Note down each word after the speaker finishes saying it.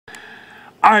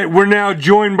All right, we're now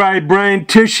joined by Brian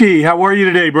Tichy. How are you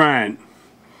today, Brian?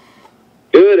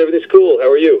 Good, everything's cool.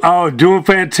 How are you? Oh, doing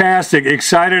fantastic.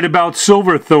 Excited about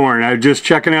Silverthorne. I'm just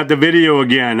checking out the video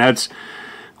again. That's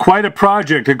quite a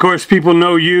project. Of course, people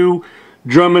know you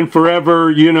drumming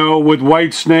forever, you know, with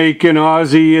Whitesnake and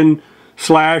Ozzy and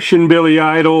Slash and Billy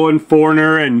Idol and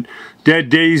Foreigner and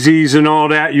Dead Daisies and all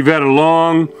that. You've had a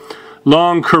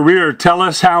long career. Tell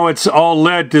us how it's all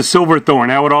led to Silverthorne,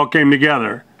 how it all came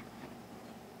together.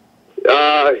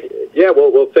 Yeah,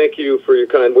 well, thank you for your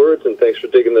kind words, and thanks for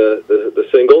digging the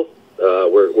single.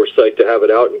 We're psyched to have it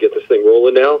out and get this thing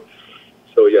rolling now.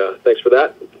 So yeah, thanks for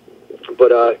that.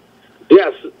 But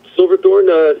yeah, Silverthorne,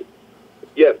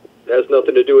 yeah, has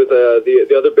nothing to do with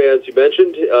the other bands you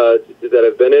mentioned that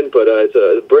I've been in, but it's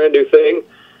a brand new thing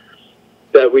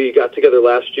that we got together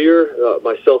last year.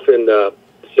 Myself and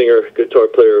singer, guitar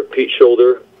player Pete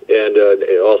Shoulder, and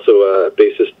also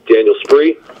bassist Daniel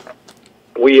Spree.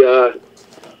 We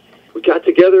got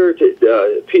together.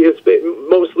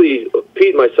 Mostly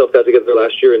Pete and myself got together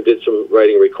last year and did some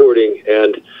writing and recording.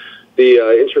 And the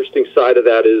interesting side of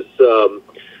that is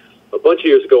a bunch of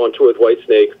years ago on tour with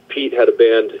Whitesnake, Pete had a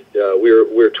band. We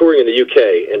were touring in the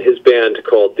UK, and his band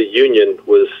called The Union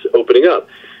was opening up.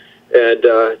 And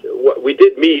we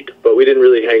did meet, but we didn't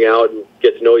really hang out and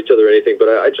get to know each other or anything. But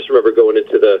I just remember going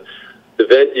into the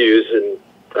venues, and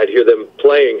I'd hear them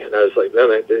playing, and I was like, man,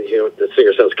 you know, the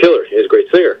singer sounds killer. He's a great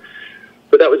singer.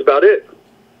 But that was about it.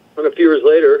 And a few years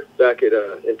later, back in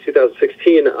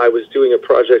 2016, I was doing a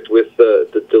project with the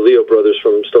DeLeo brothers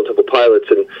from Stone Temple Pilots,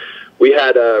 and we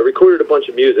had recorded a bunch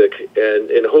of music and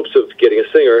in hopes of getting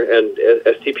a singer, and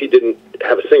STP didn't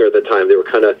have a singer at the time. They were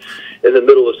kind of in the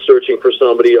middle of searching for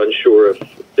somebody, unsure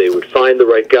if they would find the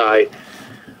right guy.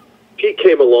 Pete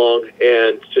came along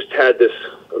and just had this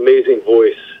amazing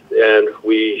voice, and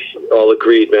we all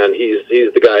agreed, man, he's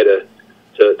the guy to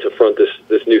front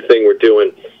this new thing we're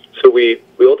doing. So we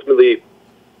ultimately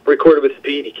recorded with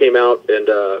Pete. He came out, and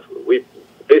we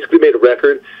basically made a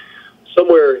record.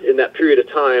 Somewhere in that period of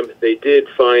time, they did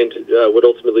find what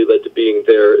ultimately led to being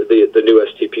the new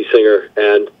STP singer,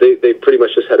 and they pretty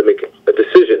much just had to make a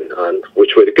decision on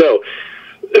which way to go.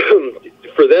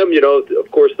 For them, you know, of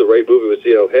course, the right move was,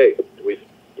 you know, hey,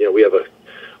 we have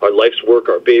our life's work,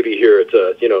 our baby here.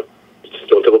 It's you know,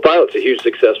 Stone Temple Pilots, a huge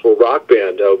successful rock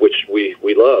band, which we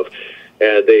love,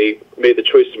 and they made the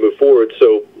choice to move forward.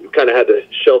 So we kind of had to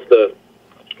shelf the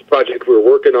project we were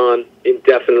working on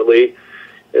indefinitely.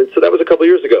 And so that was a couple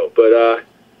years ago, but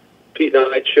Pete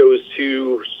and I chose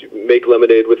to make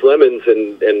lemonade with lemons,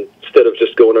 and instead of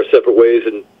just going our separate ways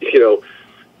and, you know,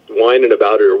 whining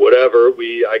about it or whatever,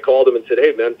 I called him and said,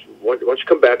 hey, man, why don't you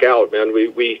come back out, man?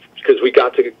 Because we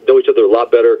got to know each other a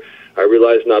lot better. I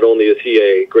realized not only is he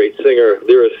a great singer,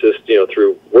 lyricist, you know,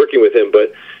 through working with him,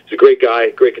 but he's a great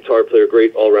guy, great guitar player,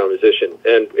 great all-around musician.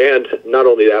 And not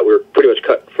only that, we're pretty much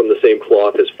cut from the same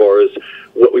cloth as far as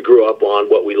what we grew up on,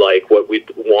 what we like, what we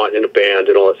want in a band,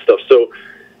 and all that stuff. So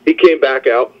he came back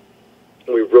out,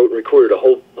 and we wrote and recorded a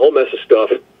whole mess of stuff,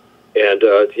 and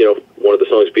you know, one of the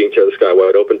songs being "Tear the Sky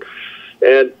Wide Open."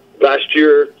 And last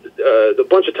year, a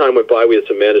bunch of time went by. We had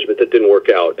some management that didn't work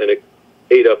out, and it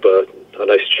ate up a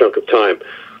nice chunk of time.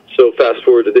 So fast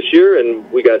forward to this year, and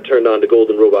we got turned on to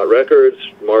Golden Robot Records.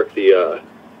 Mark, the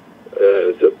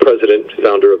president,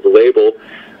 founder of the label,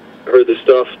 heard the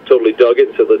stuff, totally dug it,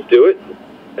 and said, let's do it.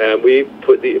 And we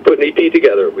put an EP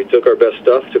together. We took our best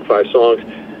stuff, took 5 songs,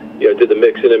 you know, did the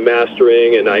mixing and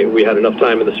mastering, and we had enough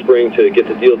time in the spring to get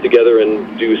the deal together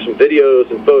and do some videos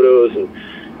and photos and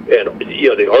you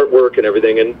know, the artwork and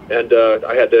everything. And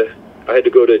I had to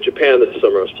go to Japan this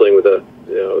summer. I was playing with a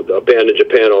band in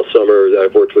Japan all summer that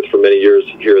I've worked with for many years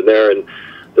here and there, and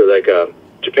they're like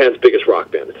Japan's biggest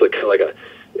rock band. It's like kind of like a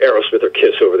Aerosmith or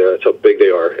Kiss over there. That's how big they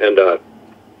are. And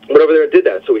went over there and did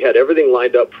that. So we had everything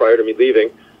lined up prior to me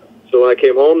leaving. So when I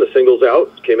came home, the single's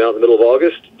out. Came out in the middle of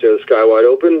August, Tear the Sky Wide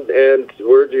Open, and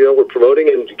we're promoting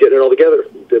and getting it all together.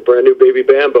 The brand new baby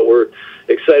band, but we're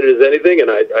excited as anything, and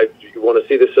I want to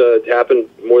see this happen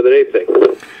more than anything.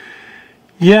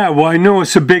 Yeah, well, I know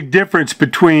it's a big difference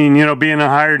between, you know, being a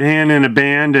hired hand in a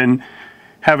band and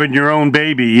having your own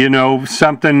baby, you know,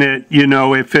 something that, you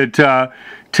know, if it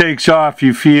takes off,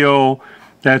 you feel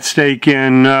that stake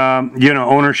in, you know,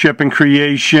 ownership and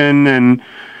creation, and,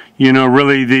 you know,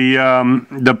 really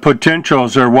the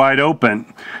potentials are wide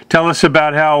open. Tell us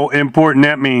about how important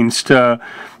that means to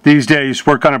these days,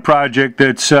 work on a project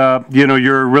that's, you know,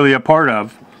 you're really a part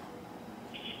of.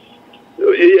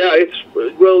 Yeah,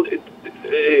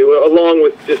 along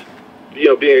with just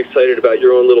being excited about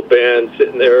your own little band,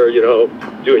 sitting there,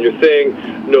 doing your thing.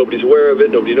 Nobody's aware of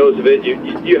it. Nobody knows of it.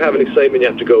 You have an excitement you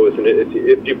have to go with, and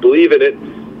if you believe in it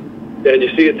and you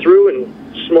see it through and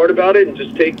smart about it, and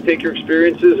just take your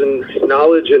experiences and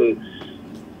knowledge and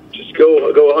just go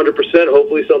 100%.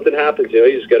 Hopefully something happens. You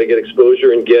just got to get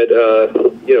exposure and get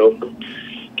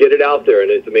it out there.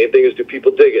 And the main thing is, do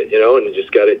people dig it? And you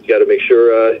just got to make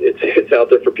sure it's out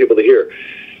there for people to hear.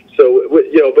 So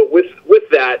but with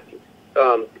that,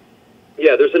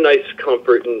 there's a nice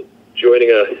comfort in joining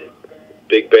a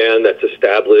big band that's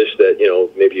established, that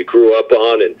maybe you grew up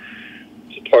on and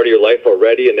it's part of your life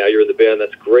already, and now you're in the band.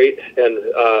 That's great. And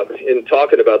in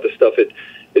talking about this stuff, it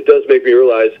does make me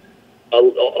realize a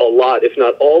lot, if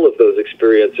not all of those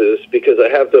experiences, because I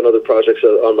have done other projects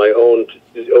on my own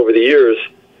over the years,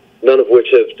 none of which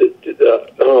have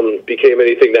became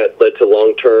anything that led to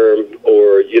long-term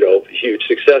or huge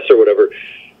success or whatever.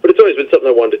 But it's always been something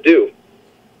I wanted to do.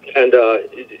 And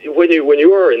when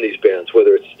you are in these bands,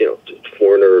 whether it's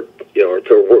Foreigner, or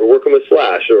working with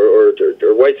Slash or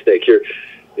Whitesnake,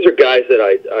 these are guys that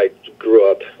I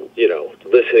grew up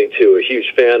listening to, a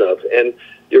huge fan of, and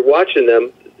you're watching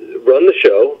them run the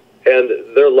show, and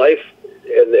their life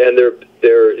and their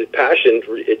passion,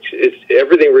 it's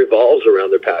everything revolves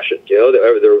around their passion.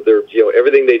 They're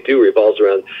everything they do revolves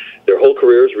around, their whole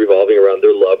career is revolving around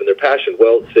their love and their passion.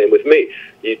 Well, same with me.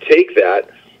 You take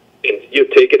that, and you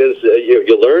take it as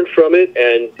you learn from it,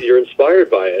 and you're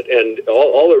inspired by it. And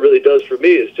all it really does for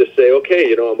me is just say,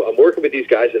 okay, I'm working with these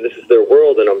guys, and this is their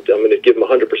world, and I'm going to give them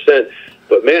 100%.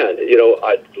 But man,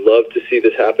 I'd love to see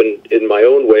this happen in my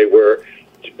own way, where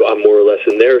I'm more or less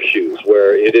in their shoes,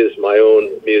 where it is my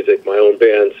own music, my own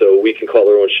band, so we can call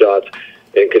our own shots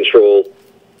and control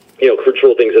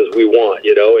things as we want,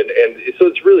 and so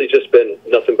it's really just been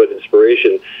nothing but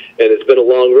inspiration, and it's been a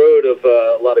long road of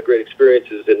a lot of great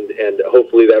experiences, and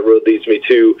hopefully that road leads me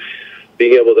to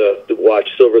being able to watch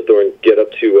Silverthorne get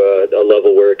up to a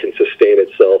level where it can sustain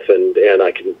itself, and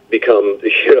I can become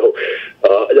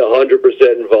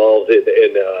 100% involved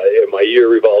in my year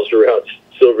revolves around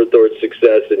Silverthorne's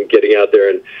success and getting out there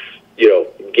and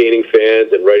gaining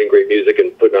fans and writing great music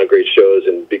and putting on great shows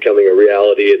and becoming a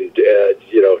reality, and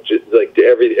just like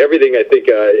everything I think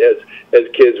as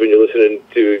kids, when you're listening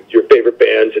to your favorite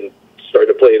bands and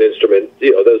starting to play an instrument,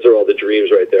 those are all the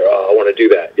dreams right there. Oh, I want to do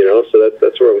that, so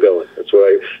that's where I'm going. That's where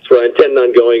I intend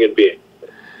on going and being.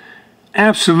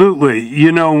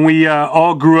 Absolutely. We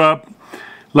all grew up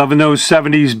loving those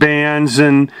 70s bands,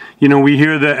 and we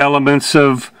hear the elements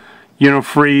of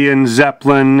Free and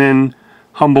Zeppelin and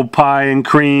Humble Pie and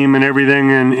Cream and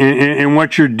everything, and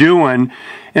what you're doing.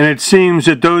 And it seems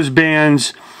that those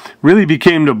bands really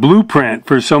became the blueprint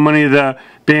for so many of the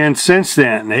bands since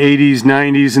then, the 80s,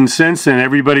 90s, and since then.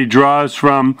 Everybody draws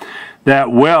from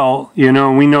that well,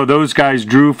 and we know those guys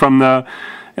drew from the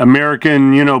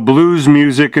American, blues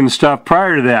music and stuff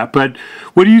prior to that. But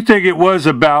what do you think it was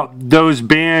about those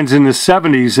bands in the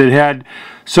 70s that had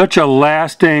such a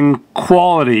lasting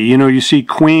quality? You see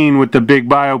Queen with the big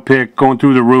biopic going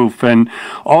through the roof, and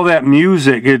all that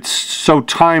music, it's so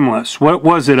timeless. What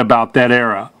was it about that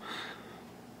era?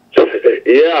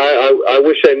 Yeah, I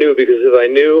wish I knew, because if I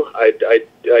knew,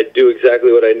 I'd do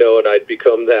exactly what I know, and I'd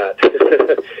become that.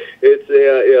 It's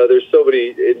there's so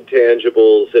many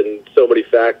intangibles and so many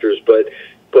factors, but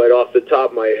off the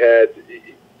top of my head,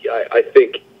 I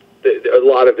think that a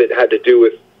lot of it had to do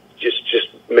with just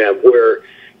man, where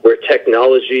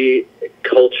technology,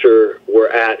 culture were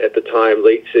at the time,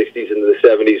 late 60s into the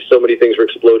 70s. So many things were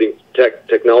exploding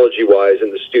technology-wise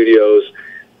in the studios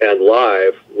and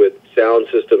live with sound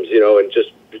systems, and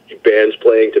just bands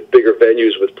playing to bigger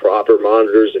venues with proper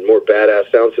monitors and more badass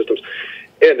sound systems.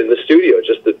 And in the studio,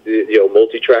 just the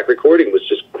multi-track recording was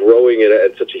just growing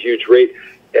at such a huge rate,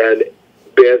 and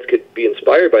bands could be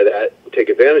inspired by that, take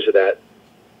advantage of that.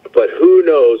 But who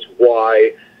knows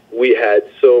why we had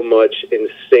so much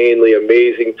insanely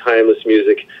amazing, timeless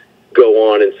music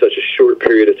go on in such a short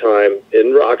period of time.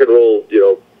 And rock and roll,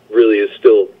 really is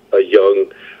still a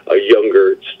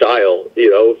younger style,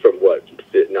 from what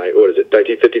is it,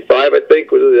 1955, I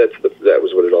think? That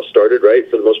was when it all started, right,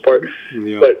 for the most part.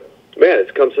 Yeah. But, man,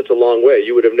 it's come such a long way.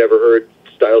 You would have never heard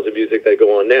styles of music that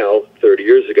go on now 30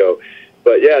 years ago.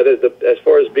 But, yeah, as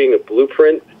far as being a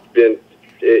blueprint,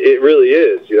 it really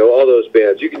is, all those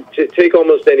bands. You can take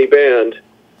almost any band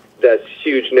that's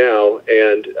huge now,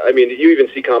 and, I mean, you even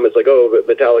see comments like, oh,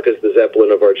 Metallica's the Zeppelin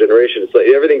of our generation. It's like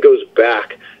everything goes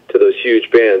back to those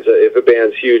huge bands. If a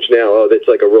band's huge now, oh, that's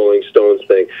like a Rolling Stones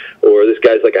thing, or this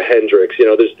guy's like a Hendrix.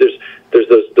 There's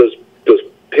those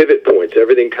pivot points.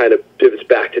 Everything kind of pivots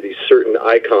back to these certain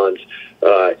icons.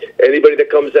 Anybody that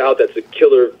comes out that's a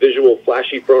killer visual,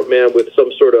 flashy frontman with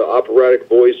some sort of operatic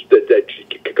voice that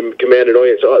can command an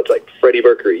audience, it's like Freddie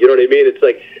Mercury. You know what I mean? It's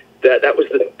like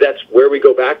that's where we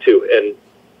go back to. And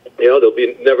there'll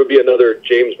never be another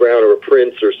James Brown or a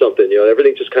Prince or something.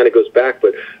 Everything just kind of goes back.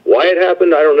 But why it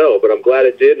happened, I don't know. But I'm glad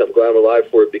it did, and I'm glad I'm alive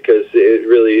for it, because it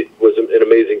really was an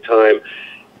amazing time.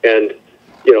 And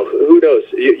who knows?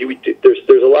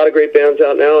 There's a lot of great bands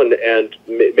out now, and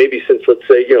maybe since, let's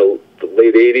say, the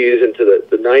late '80s into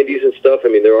the '90s and stuff. I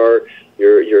mean, there are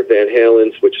your Van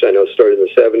Halens, which I know started in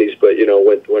the '70s, but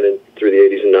went in through the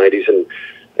 '80s and '90s, and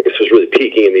I guess was really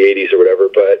peaking in the '80s or whatever.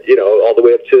 But all the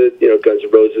way up to Guns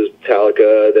N' Roses,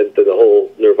 Metallica, then the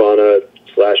whole Nirvana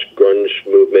 / grunge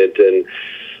movement, and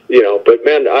But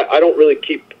man, I don't really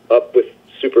keep up with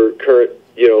super current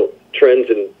trends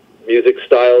and music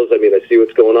styles. I mean, I see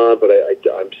what's going on, but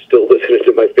I'm still listening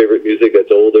to my favorite music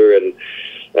that's older, and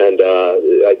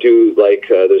I do like.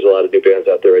 There's a lot of new bands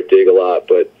out there I dig a lot,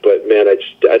 but man,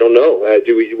 I don't know.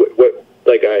 What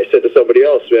like I said to somebody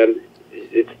else, man,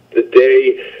 it's the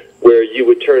day where you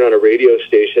would turn on a radio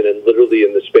station and literally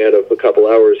in the span of a couple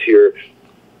hours hear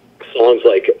songs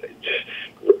like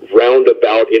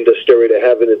Roundabout into Stairway to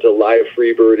Heaven, into Live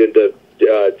Freebird, into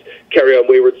Carry On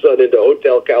Wayward Son, into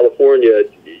Hotel California,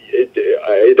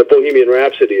 into Bohemian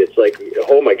Rhapsody. It's like,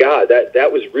 oh my God,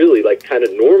 that was really like kind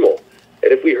of normal.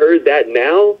 And if we heard that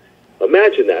now,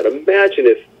 imagine that. Imagine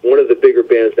if one of the bigger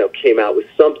bands now came out with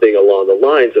something along the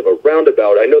lines of a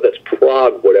Roundabout. I know that's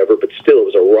prog, whatever, but still it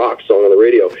was a rock song on the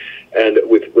radio, and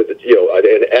with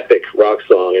an epic rock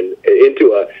song, and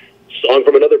into a song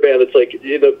from another band that's like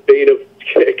in the vein of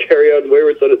Carry On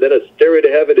Wayward Son, and then a Stairway to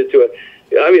Heaven into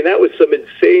that was some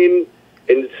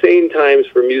insane times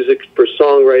for music, for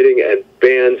songwriting and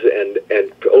bands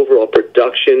and overall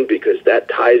production, because that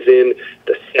ties in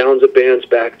the sounds of bands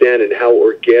back then and how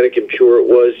organic and pure it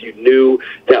was. You knew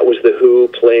that was the Who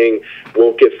playing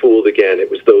Won't Get Fooled Again. It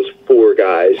was those four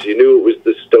guys. You knew it was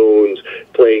the Stones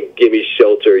playing Gimme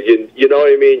Shelter. You know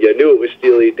what I mean? You knew it was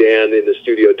Steely Dan in the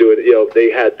studio doing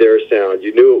they had their sound.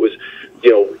 You knew it was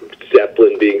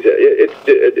Zeppelin being. It's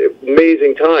an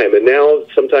amazing time. And now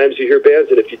sometimes you hear bands,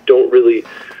 and if you don't really,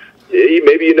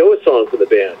 maybe you know a song from the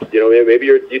band, maybe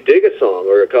you dig a song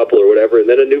or a couple or whatever, and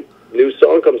then a new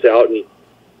song comes out, and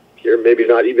you're maybe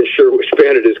not even sure which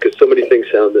band it is, because so many things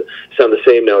sound the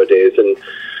same nowadays. And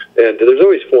there's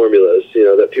always formulas,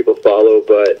 that people follow,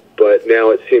 but now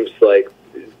it seems like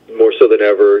more so than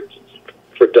ever,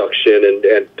 production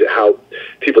and how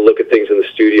people look at things in the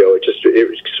studio. It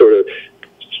sort of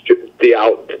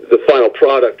the final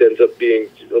product ends up being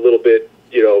a little bit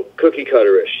cookie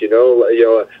cutterish.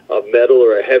 A metal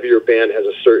or a heavier band has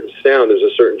a certain sound. There's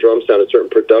a certain drum sound, a certain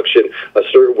production, a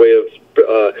certain way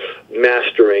of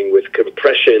mastering with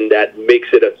compression that makes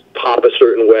it pop a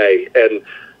certain way, and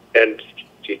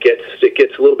it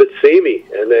gets a little bit samey.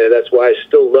 And that's why I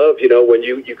still love when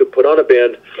you could put on a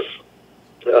band.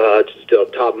 Just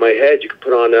off the top of my head, you could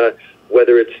put on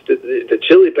whether it's the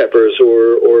Chili Peppers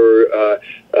or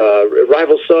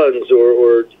Rival Sons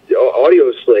or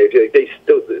Audio Slave.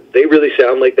 They really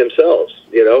sound like themselves.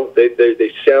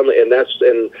 They sound like,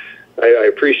 and I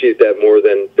appreciate that more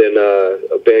than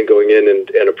a band going in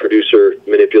and a producer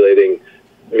manipulating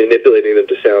them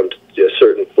to sound a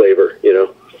certain flavor.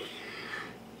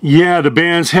 Yeah, the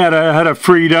bands had a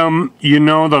freedom.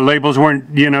 The labels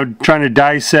weren't trying to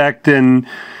dissect and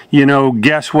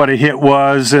guess what a hit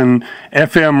was, and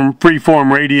FM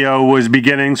freeform radio was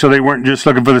beginning, so they weren't just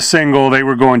looking for the single. They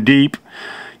were going deep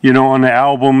on the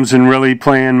albums and really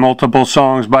playing multiple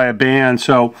songs by a band.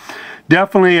 So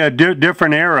definitely a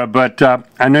different era. But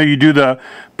I know you do the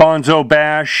Bonzo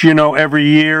Bash every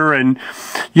year, and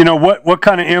what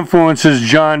kind of influence has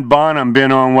John Bonham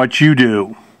been on what you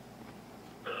do?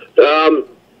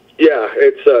 Yeah,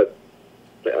 it's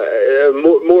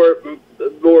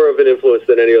more of an influence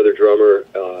than any other drummer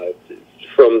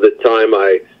from the time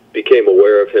I became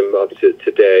aware of him up to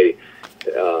today.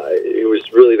 It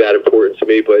was really that important to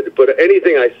me. But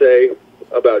anything I say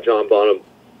about John Bonham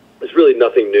is really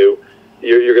nothing new.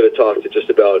 You're going to talk to just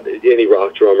about any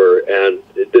rock drummer, and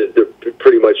they're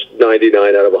pretty much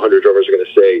 99 out of 100 drummers are going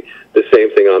to say the same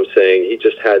thing I'm saying. He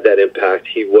just had that impact.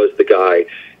 He was the guy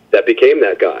that became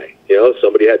that guy.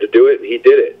 Somebody had to do it, and he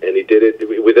did it. And he did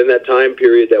it within that time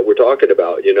period that we're talking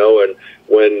about, and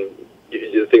when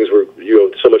things were,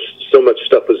 so much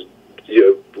stuff was,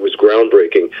 was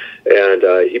groundbreaking.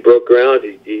 And he broke ground,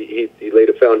 he laid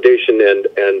a foundation, and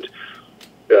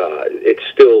it's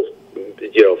still,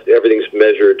 everything's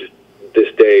measured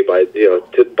this day by,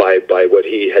 by what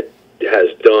he has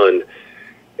done.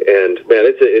 And man,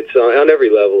 it's on every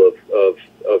level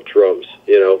of drums,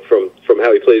 you know, from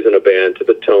how he plays in a band, to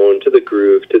the tone, to the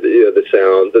groove, to the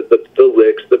sound, the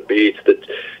licks, the beats,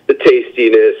 the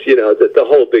tastiness, you know, the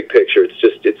whole big picture.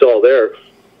 It's all there.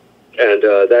 And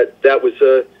that was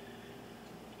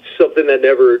something that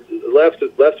never left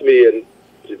me. And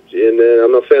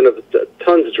I'm a fan of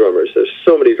tons of drummers. There's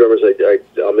so many drummers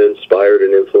I'm inspired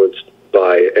and influenced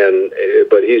by,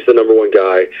 but he's the number one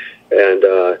guy.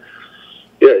 And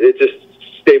yeah, it just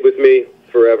stayed with me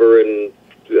forever, and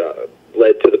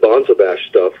led to the Bonzo Bash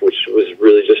stuff, which was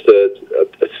really just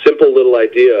a simple little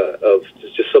idea of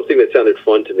just something that sounded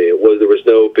fun to me. There was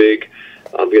no big,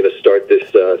 I'm going to start this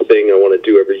thing I want to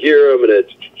do every year, I'm going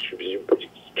to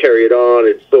carry it on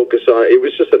and focus on it. It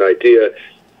was just an idea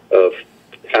of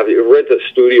rent a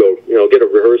studio, you know, get a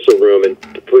rehearsal room and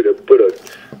put a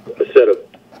set of,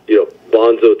 you know,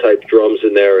 Bonzo type drums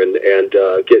in there, and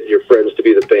get your friends to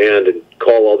be the band, and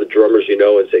call all the drummers you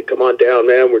know and say, come on down,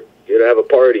 man, we're gonna have a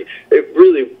party. It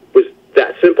really was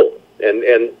that simple.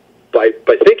 And by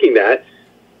thinking that,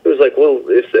 it was like, well,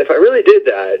 if I really did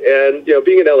that, and you know,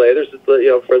 being in LA, there's, you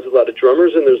know, friends with a lot of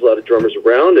drummers, and there's a lot of drummers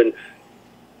around, and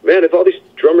man, if all these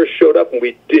drummers showed up and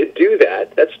we did do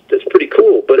that, that's pretty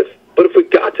cool. But if we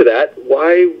got to that,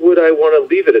 why would I want to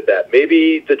leave it at that?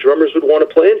 Maybe the drummers would want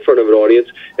to play in front of an audience,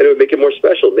 and it would make it more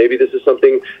special. Maybe this is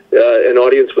something an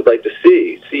audience would like to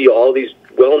see all these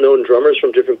well-known drummers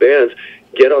from different bands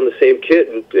get on the same kit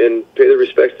and pay their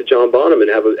respects to John Bonham and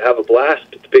have a blast,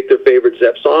 pick their favorite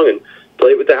Zepp song and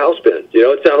play it with the house band. You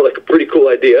know, it sounded like a pretty cool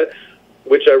idea,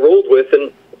 which I rolled with,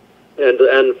 and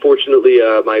fortunately,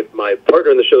 my partner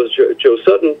in the show, Joe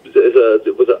Sutton,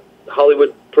 was a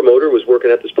Hollywood promoter, was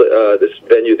working at this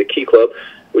venue, the Key Club,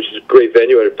 which is a great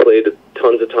venue. I had played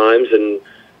tons of times, and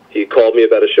he called me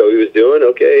about a show he was doing.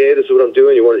 Okay, hey, this is what I'm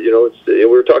doing. You want, you know, we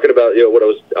were talking about, you know, what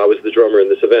I was the drummer in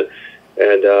this event,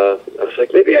 and I was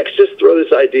like, maybe I could just throw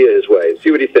this idea his way and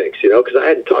see what he thinks, you know, because I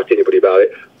hadn't talked to anybody about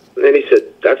it. And he said,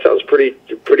 that sounds pretty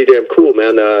damn cool,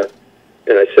 man.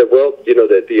 And I said, well, you know,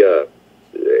 that the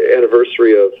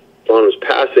anniversary of Bonham's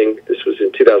passing, this was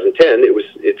in 2010.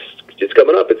 It's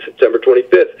coming up. It's September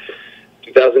 25th.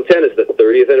 2010 is the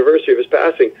 30th anniversary of his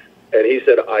passing. And he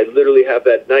said, I literally have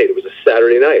that night. It was a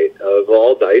Saturday night. Of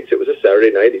all nights, it was a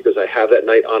Saturday night, because I have that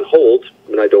night on hold,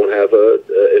 and I don't have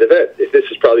an event. This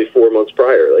is probably 4 months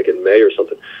prior, like in May or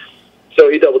something. So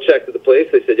he double-checked at the place.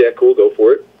 They said, yeah, cool, go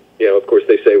for it. You know, of course,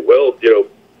 they say, well, you know,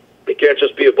 it can't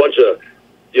just be a bunch of,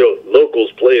 you know,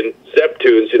 locals playing Zepp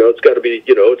tunes. You know, it's got to be,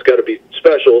 you know, it's got to be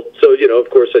special. So, you know, of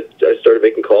course, I started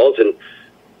making calls, and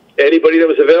anybody that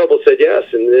was available said yes.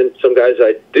 And then some guys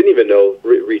I didn't even know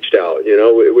reached out. You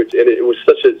know, it was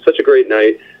such a great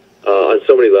night on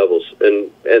so many levels.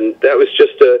 And that was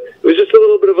just a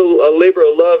little bit of a labor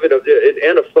of love and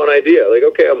a fun idea. Like,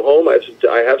 okay, I'm home. I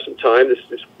have some time. This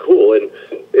is cool, and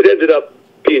it ended up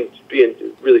being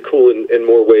really cool in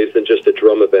more ways than just a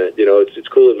drum event. You know, it's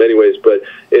cool in many ways, but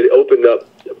it opened up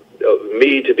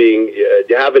me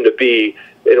to having to be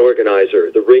an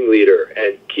organizer, the ringleader,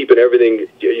 and keeping everything,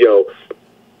 you know,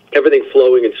 everything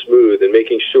flowing and smooth, and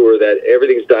making sure that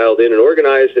everything's dialed in and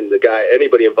organized, and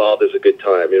anybody involved has a good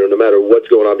time, you know, no matter what's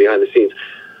going on behind the scenes.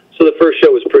 So the first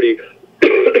show was pretty,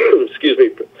 excuse me,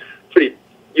 pretty,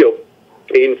 you know,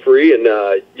 pain-free and,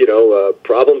 you know,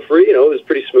 problem-free. You know, it was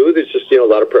pretty smooth. It's just, you know,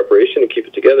 a lot of preparation to keep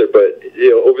it together. But, you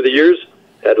know, over the years,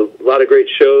 had a lot of great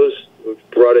shows. We've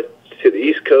brought it to the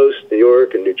East Coast, New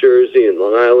York and New Jersey and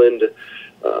Long Island.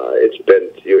 It's been,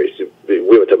 you know,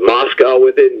 we went to Moscow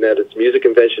with it and had its music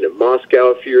convention in Moscow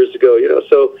a few years ago, you know.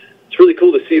 So it's really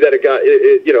cool to see that it got,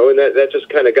 you know, and that just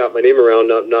kind of got my name around,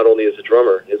 not only as a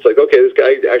drummer. It's like, okay, this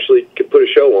guy actually can put a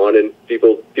show on, and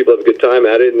people have a good time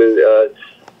at it, and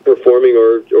performing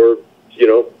or you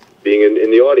know, being in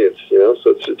the audience, you know.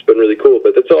 So it's been really cool.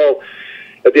 But that's all.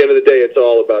 At the end of the day, it's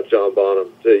all about John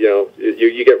Bonham. You know,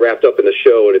 you get wrapped up in the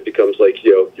show, and it becomes like,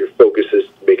 you know, your focus is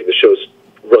making the shows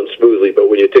run smoothly. But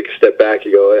when you take a step back,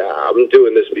 you go, I'm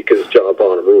doing this because John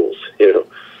Bonham rules, you know.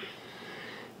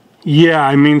 Yeah,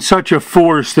 I mean, such a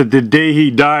force that the day he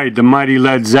died, the mighty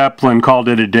Led Zeppelin called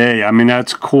it a day. I mean,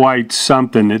 that's quite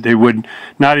something that they would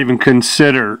not even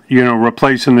consider, you know,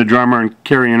 replacing the drummer and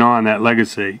carrying on that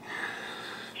legacy.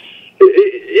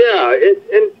 Yeah,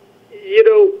 and you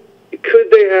know, could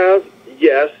they have?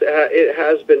 Yes, it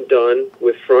has been done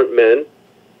with front men,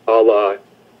 a la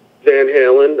Van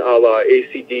Halen, a la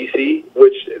AC/DC,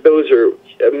 which those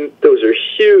are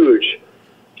huge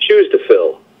shoes to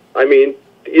fill. I mean,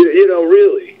 you know,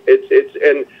 really,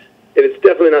 and it's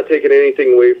definitely not taking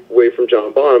anything away from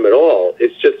John Bonham at all.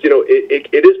 It's just, you know,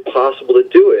 it is possible to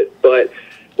do it, but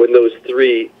when those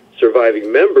three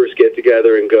surviving members get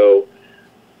together and go,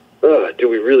 do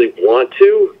we really want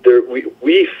to?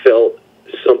 We felt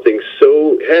something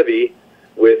so heavy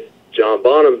with John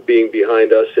Bonham being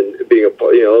behind us and being a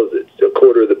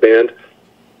quarter of the band.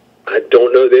 I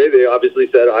don't know. They obviously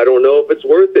said, I don't know if it's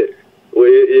worth it.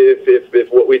 If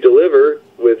what we deliver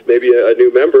with maybe a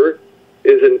new member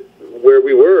isn't where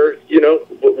we were,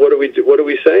 what are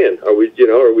we saying? Are we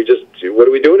what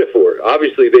are we doing it for?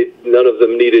 Obviously, none of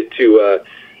them needed to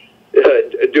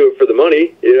do it for the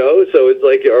money, So it's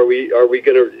like,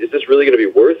 is this really gonna be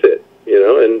worth it?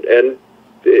 And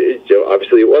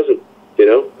obviously it wasn't,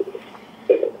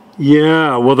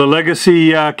 Yeah, well, the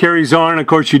legacy carries on. Of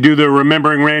course, you do the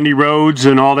Remembering Randy Rhoads,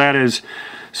 and all that is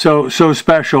so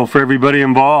special for everybody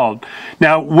involved.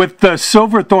 Now, with the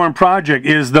Silverthorne project,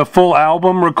 is the full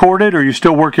album recorded, or are you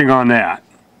still working on that?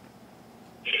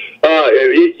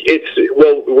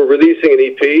 We're releasing an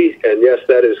EP, and yes,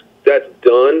 that's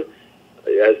done.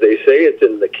 As they say, it's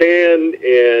in the can,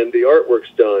 and the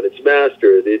artwork's done. It's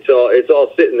mastered. It's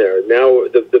all sitting there. Now,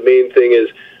 the main thing is,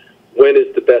 when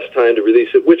is the best time to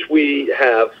release it, which we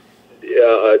have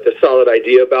a solid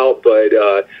idea about, but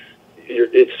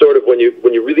it's sort of when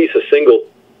you release a single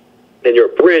and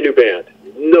you're a brand new band,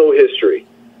 no history,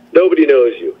 nobody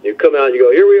knows you. You come out and you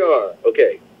go, here we are.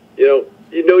 Okay, you're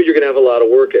going to have a lot of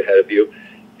work ahead of you,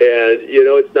 and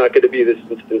it's not going to be this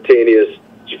instantaneous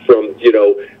from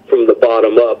the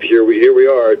bottom up. Here we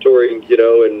are touring,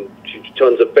 and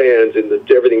tons of fans, and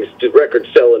everything's record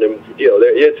selling, and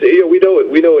we know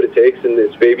what it takes, and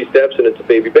it's baby steps, and it's a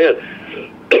baby band.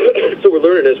 So we're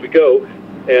learning as we go,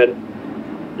 and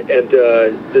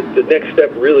the next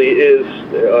step really is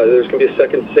there's going to be a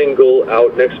second single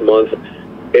out next month,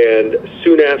 and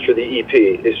soon after the EP.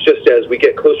 It's just as we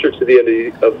get closer to the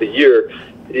end of the year,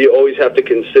 you always have to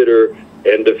consider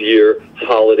end of year,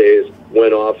 holidays,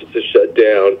 when offices shut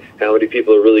down, how many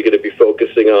people are really going to be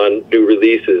focusing on new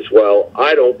releases. Well,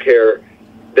 I don't care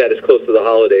that it's close to the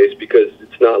holidays, because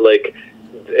it's not like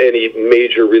any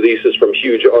major releases from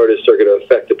huge artists are going to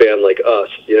affect a band like us.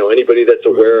 Anybody that's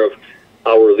aware of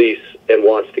our release and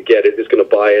wants to get it is going to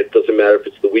buy it. Doesn't matter if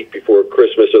it's the week before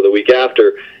Christmas or the week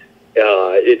after.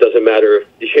 It doesn't matter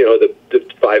if the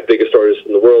 5 biggest artists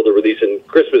in the world are releasing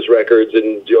Christmas records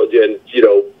and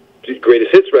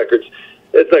greatest hits records.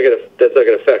 That's not gonna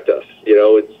affect us. It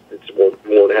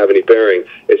won't have any bearing.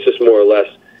 It's just more or less.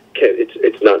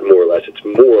 It's not more or less. It's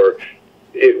more.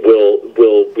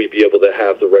 Will we be able to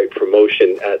have the right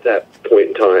promotion at that point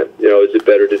in time? Is it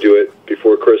better to do it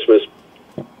before Christmas?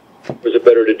 Or is it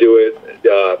better to do it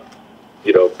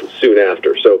soon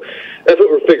after? So that's what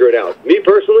we're figuring out. Me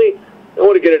personally, I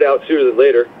want to get it out sooner than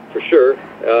later, for sure.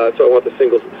 So I want the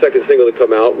second single to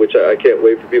come out, which I can't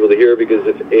wait for people to hear, because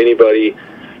if anybody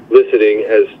listening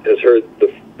has heard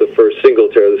the first single,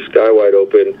 Tear the Sky Wide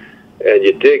Open, and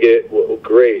you dig it, well,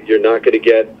 great. You're not going to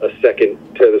get a second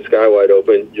Tear the Sky Wide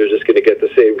Open. You're just going to get the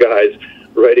same guys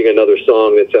writing another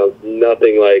song that sounds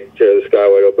nothing like Tear the Sky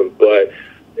Wide Open, but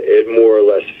it more or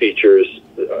less features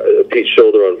Pete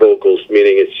Shoulder on vocals,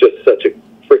 meaning it's just such a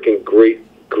freaking great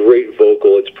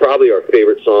vocal. It's probably our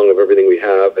favorite song of everything we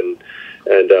have, and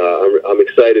I'm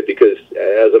excited, because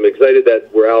as I'm excited that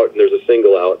we're out and there's a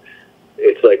single out,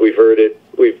 it's like we've heard it,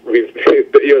 we've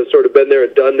sort of been there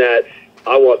and done that.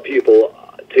 I want people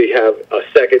to have a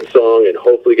second song and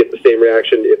hopefully get the same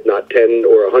reaction, if not 10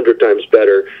 or 100 times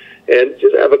better, and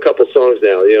just have a couple songs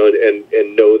now,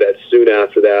 and know that soon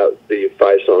after that the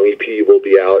 5-song EP will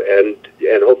be out, and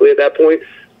hopefully at that point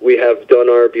we have done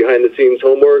our behind the scenes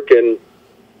homework and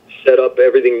set up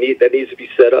everything that needs to be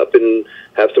set up, and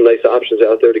have some nice options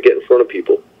out there to get in front of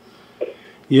people.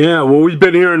 Yeah, well, we've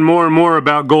been hearing more and more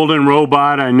about Golden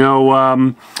Robot. I know,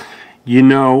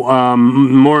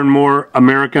 more and more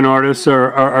American artists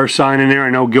are signing there. I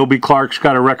know Gilby Clarke's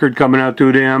got a record coming out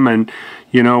through them, and,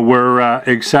 we're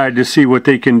excited to see what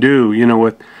they can do.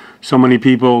 With so many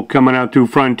people coming out through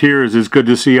Frontiers, it's good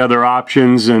to see other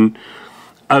options and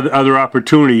other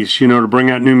opportunities, to bring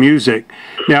out new music.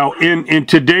 Now, in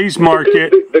today's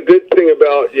market, the good thing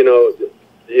about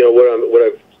what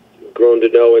I've grown to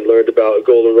know and learned about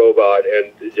Golden Robot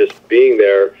and just being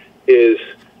there is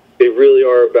they really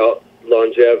are about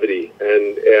longevity,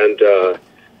 and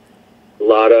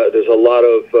there's a lot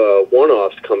of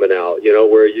one-offs coming out,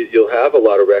 where you'll have a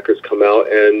lot of records come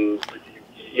out, and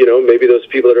maybe those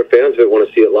people that are fans of it want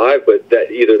to see it live, but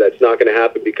that's not going to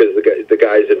happen because the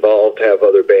guys involved have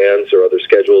other bands or other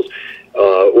schedules,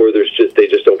 or they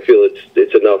just don't feel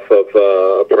it's enough of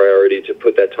a priority to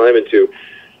put that time into.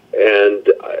 And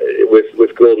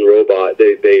with Golden Robot,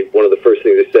 they one of the first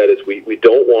things they said is we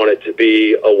don't want it to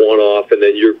be a one-off and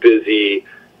then you're busy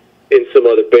in some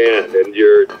other band and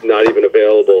you're not even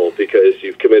available because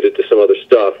you've committed to some other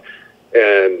stuff.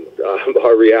 And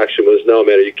our reaction was, no,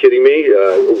 man, are you kidding me?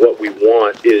 What we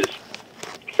want is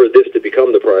for this to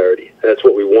become the priority. That's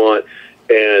what we want.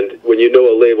 And when you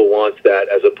know a label wants that,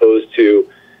 as opposed to,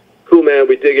 cool, man,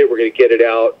 we dig it, we're going to get it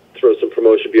out, throw some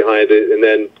promotion behind it, and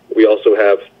then we also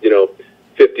have,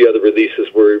 50 other releases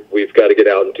where we've got to get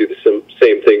out and do the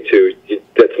same thing too.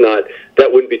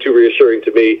 That wouldn't be too reassuring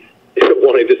to me,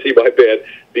 wanting to see my band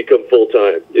become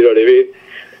full-time. You know what I mean?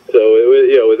 So,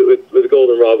 with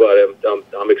Golden Robot,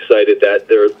 I'm excited that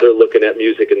they're looking at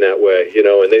music in that way,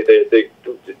 and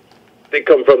they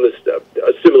come from this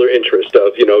a similar interest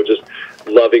of, just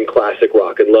loving classic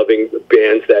rock and loving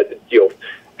bands that,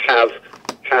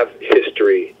 have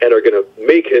history and are going to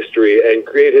make history and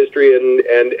create history and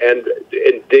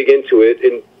dig into it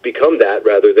and become that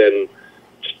rather than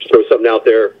just throw something out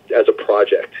there as a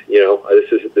project.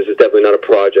 This is definitely not a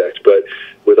project, but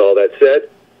with all that said,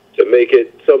 to make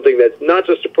it something that's not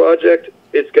just a project,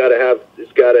 it's got to have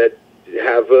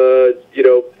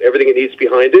everything it needs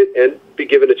behind it and be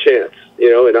given a chance.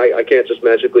 And I can't just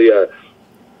magically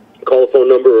call a phone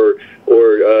number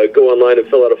or go online and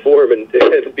fill out a form and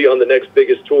be on the next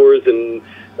biggest tours and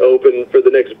open for the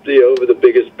next the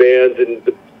biggest bands and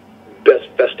the best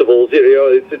festivals.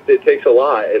 It takes a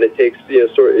lot, and it takes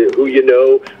sort of who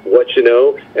what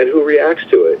and who reacts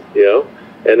to it.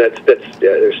 And that's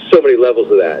there's so many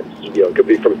levels of that. It could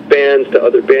be from fans to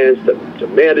other bands to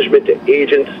management to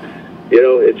agents.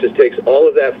 It just takes all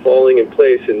of that falling in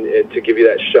place and to give you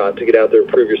that shot to get out there and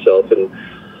prove yourself. And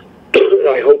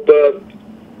I hope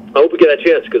we get that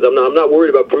chance, because I'm not worried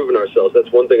about proving ourselves.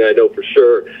 That's one thing I know for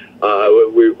sure.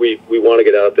 We want to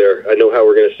get out there. I know how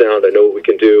we're going to sound. I know what we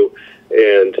can do.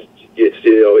 And it's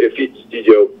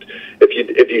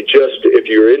if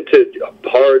you're into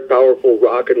hard, powerful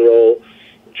rock and roll,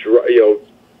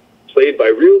 played by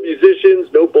real musicians,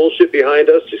 no bullshit behind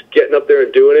us, just getting up there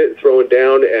and doing it and throwing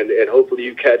down, and hopefully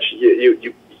you catch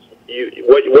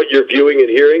what you're viewing and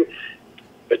hearing,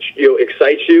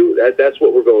 excites you. That's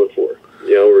what we're going for.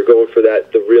 We're going for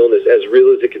that, the realness, as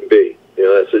real as it can be.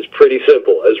 It's pretty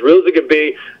simple, as real as it can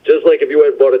be. Just like if you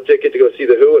went and bought a ticket to go see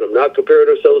the Who, and I'm not comparing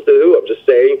ourselves to the Who. I'm just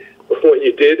saying, when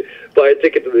you did buy a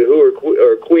ticket to the Who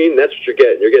or Queen, that's what you're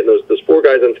getting. You're getting those four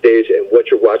guys on stage, and what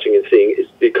you're watching and seeing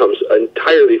becomes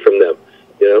entirely from them.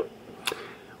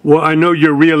 Well, I know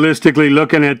you're realistically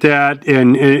looking at that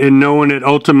and knowing that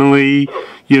ultimately,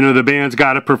 the band's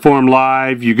got to perform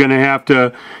live. You're going to have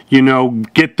to,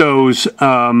 get those,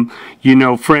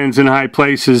 friends in high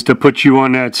places to put you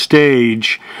on that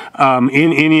stage.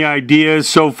 Any ideas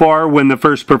so far when the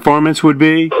first performance would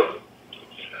be?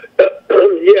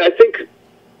 Yeah, I think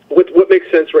what makes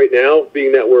sense right now,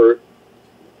 being that we're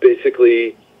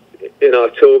basically in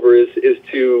October, is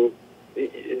to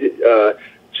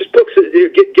just book,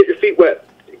 get your feet wet,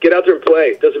 get out there and play.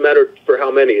 It doesn't matter for how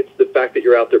many. It's the fact that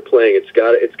you're out there playing. It's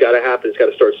got to happen. It's got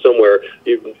to start somewhere.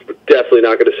 You're definitely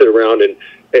not going to sit around and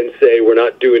say we're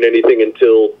not doing anything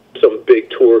until some big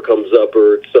tour comes up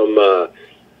or some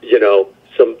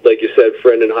some, like you said,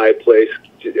 friend in high place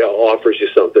offers you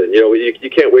something. You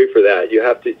can't wait for that. You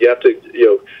have to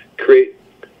create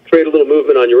a little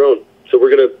movement on your own. So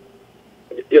we're going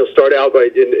to start out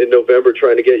in November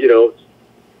trying to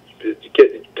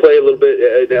play a little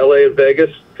bit in LA and Vegas,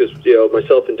 because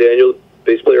myself and Daniel,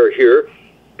 bass player, are here.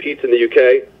 Pete's in the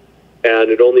UK, and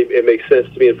it makes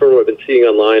sense to me. And from what I've been seeing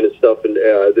online and stuff, and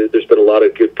there's been a lot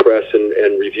of good press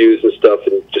and reviews and stuff,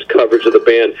 and just coverage of the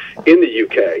band in the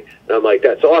UK. And I'm like,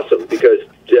 that's awesome, because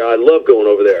I love going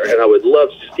over there, and I would love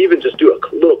to just do a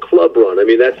little club run. I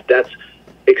mean, that's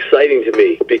exciting to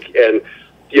me, and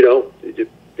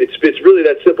it's really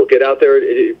that simple. Get out there,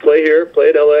 play here, play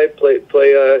in LA,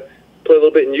 play a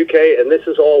little bit in UK, and this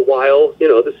is all while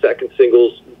the second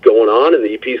single's going on and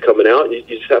the EP's coming out, and you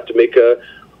just have to make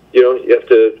you have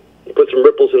to put some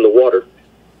ripples in the water,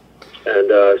 and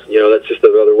that's just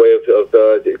another way of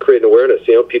creating awareness.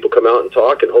 People come out and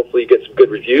talk, and hopefully you get some good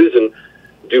reviews and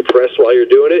do press while you're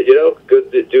doing it.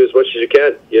 Good, do as much as you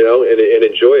can, and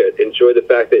enjoy it. Enjoy the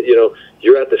fact that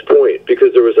you're at this point,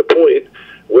 because there was a point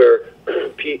where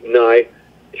Pete and I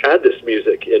had this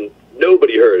music and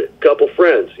nobody heard it. A couple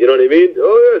friends, you know what I mean?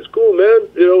 Oh yeah, it's cool, man.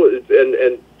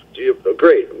 And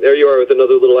great. There you are with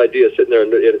another little idea sitting there,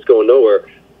 and it's going nowhere.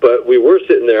 But we were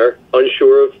sitting there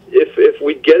unsure of if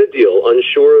we'd get a deal,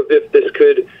 unsure of if this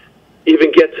could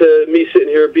even get to me sitting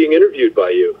here being interviewed by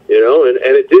you, and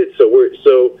it did. So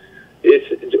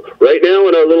it's right now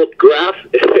in our little graph,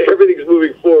 everything's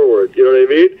moving forward. You know what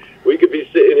I mean? We could be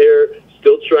sitting here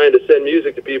still trying to send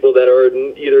music to people that are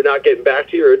either not getting back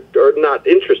to you or not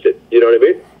interested. You know what I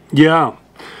mean? Yeah.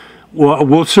 Well,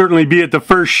 we'll certainly be at the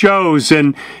first shows.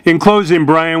 And in closing,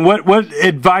 Brian, what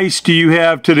advice do you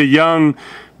have to the young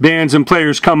bands and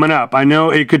players coming up? I know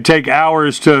it could take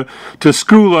hours to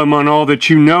school them on all that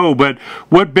you know, but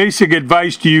what basic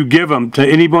advice do you give them to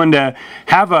anyone to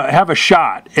have a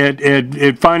shot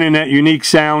at finding that unique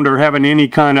sound or having any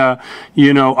kind of,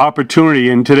 you know, opportunity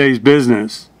in today's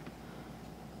business?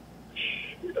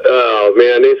 Oh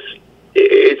man,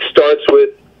 it starts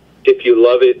with, if you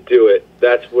love it, do it.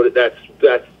 That's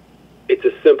it's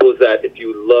as simple as that. If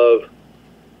you love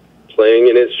playing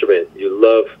an instrument, you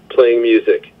love playing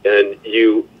music, and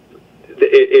it's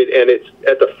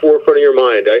at the forefront of your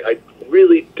mind. I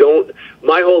really don't.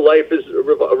 My whole life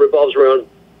revolves around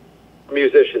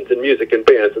musicians and music and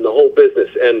bands and the whole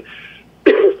business, and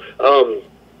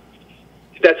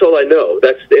that's all I know.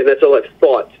 That's all I've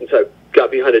thought since I got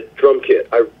behind a drum kit.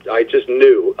 I just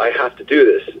knew I have to do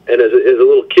this. And as a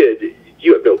little kid,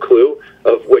 you have no clue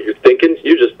of what you're thinking.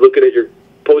 You're just looking at your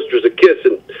posters of Kiss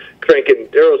and cranking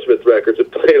Aerosmith records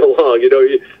and playing along, you know,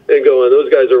 and going, those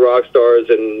guys are rock stars,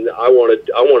 and I want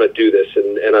to do this,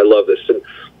 and I love this. And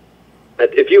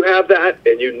if you have that,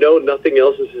 and you know nothing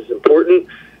else is as important,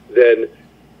 then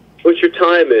put your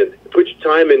time in. Put your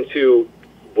time into,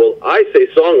 well, I say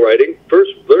songwriting.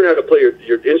 First, learn how to play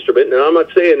your instrument. Now, I'm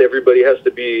not saying everybody has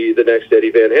to be the next Eddie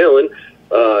Van Halen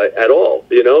at all,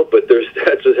 you know, but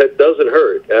that doesn't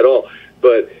hurt at all.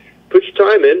 But put your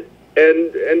time in,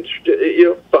 and you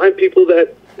know, find people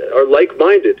that are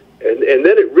like-minded, and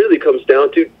then it really comes down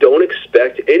to, don't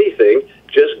expect anything,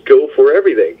 just go for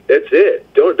everything. That's it.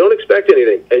 Don't expect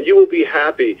anything, and you will be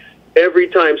happy every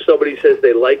time somebody says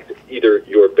they liked either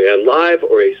your band live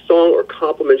or a song, or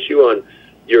compliments you on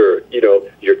your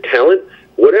talent,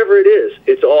 whatever it is.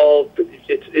 It's all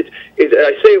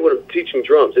I say it when I'm teaching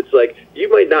drums. It's like, you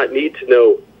might not need to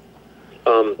know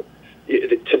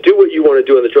to do what you want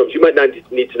to do on the drums. You might not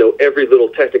need to know every little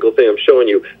technical thing I'm showing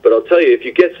you, but I'll tell you, if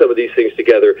you get some of these things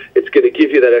together, it's going to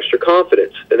give you that extra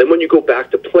confidence. And then when you go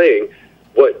back to playing,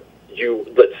 let's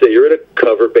say you're in a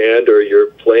cover band or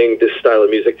you're playing this style of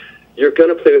music, you're going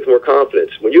to play with more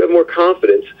confidence. When you have more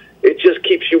confidence, it just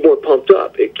keeps you more pumped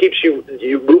up. It keeps you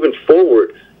moving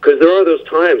forward, because there are those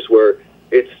times where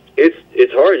it's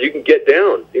hard. You can get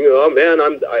down. You know, oh man,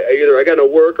 either I got no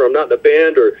work, or I'm not in a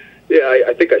band, or yeah,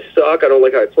 I think I suck. I don't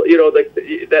like how I play. You know, like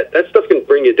that stuff can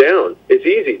bring you down. It's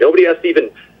easy. Nobody has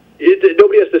to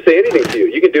say anything to you.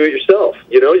 You can do it yourself.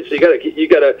 You know, so you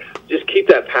gotta just keep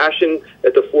that passion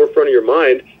at the forefront of your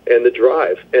mind, and the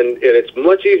drive. And it's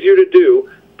much easier to do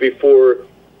before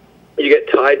you get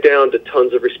tied down to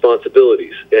tons of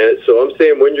responsibilities. And so I'm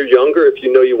saying, when you're younger, if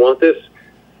you know you want this,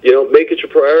 you know, make it your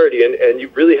priority, and you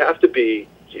really have to be,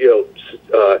 you know,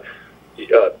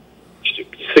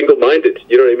 single-minded.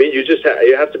 You know what I mean? You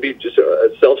have to be just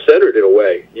self-centered in a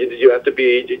way. You have to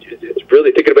be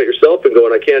really thinking about yourself and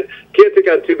going, I can't think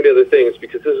on too many other things,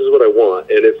 because this is what I want,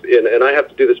 and I have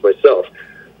to do this myself.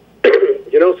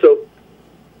 You know, so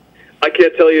I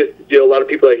can't tell you. You know, a lot of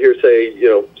people I hear say, you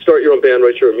know, start your own band,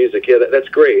 write your own music. Yeah, that's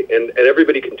great, and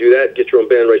everybody can do that. Get your own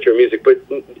band, write your own music. But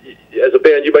as a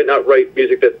band, you might not write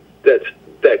music that's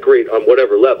that great on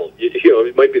whatever level. You know,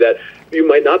 it might be that you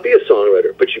might not be a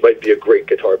songwriter, but you might be a great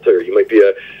guitar player. You might be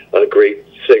a great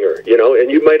singer. You know,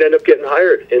 and you might end up getting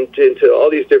hired into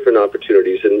all these different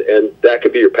opportunities, and that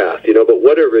could be your path. You know, but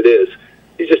whatever it is,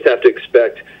 you just have to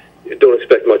don't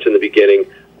expect much in the beginning,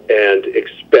 and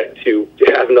expect to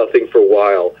have nothing for a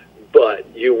while, but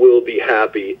you will be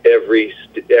happy every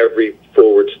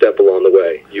forward step along the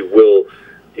way. You will,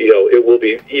 you know, it will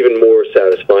be even more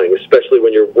satisfying, especially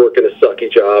when you're working a sucky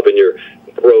job and you're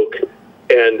broke,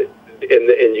 and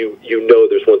you know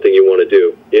there's one thing you want to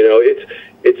do. You know,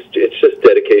 it's just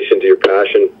dedication to your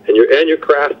passion and your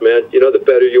craft, man. You know, the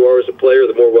better you are as a player,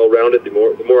 the more well-rounded, the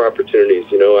more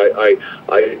opportunities. You know, I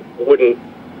wouldn't.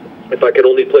 If I could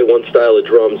only play one style of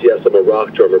drums, yes, I'm a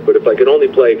rock drummer, but if I could only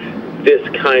play this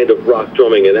kind of rock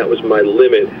drumming, and that was my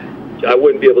limit, I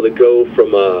wouldn't be able to go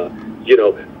from, you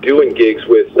know, doing gigs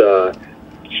with, I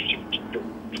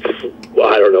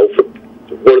don't know, from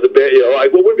one of the band, you know, I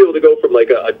wouldn't be able to go from like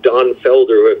a Don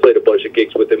Felder, who I played a bunch of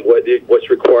gigs with him, what's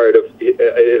required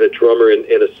in a drummer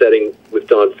in a setting with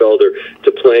Don Felder,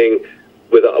 to playing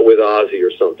with Ozzy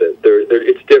or something.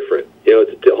 It's different, you know,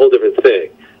 it's a whole different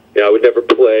thing. You know, I would never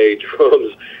play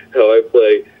drums how I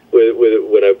play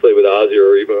when I play with Ozzy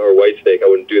or Whitesnake. I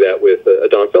wouldn't do that with a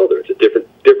Don Felder. It's a different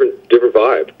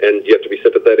vibe, and you have to be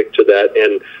sympathetic to that,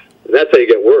 and that's how you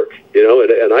get work. You know,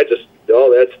 and I just,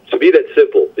 that's, to me, that's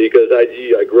simple, because I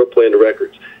grew up playing the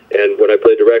records, and when I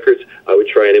played the records, I would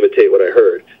try and imitate what I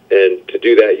heard, and to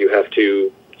do that, you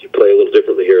play a little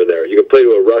differently here and there. You can play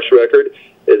to a Rush record.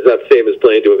 It's not the same as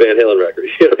playing to a Van Halen record.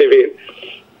 You know what I mean?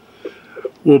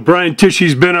 Well, Brian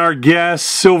Tichy's been our guest.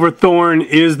 Silverthorne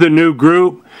is the new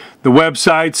group. The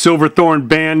website,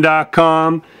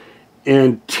 silverthorneband.com,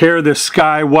 and Tear the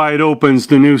Sky Wide Open's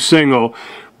the new single.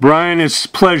 Brian, it's a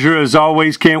pleasure as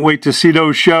always. Can't wait to see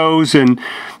those shows and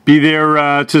be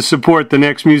there to support the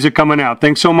next music coming out.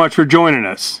 Thanks so much for joining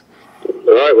us. All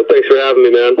right. Well, thanks for having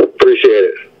me, man. Appreciate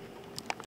it.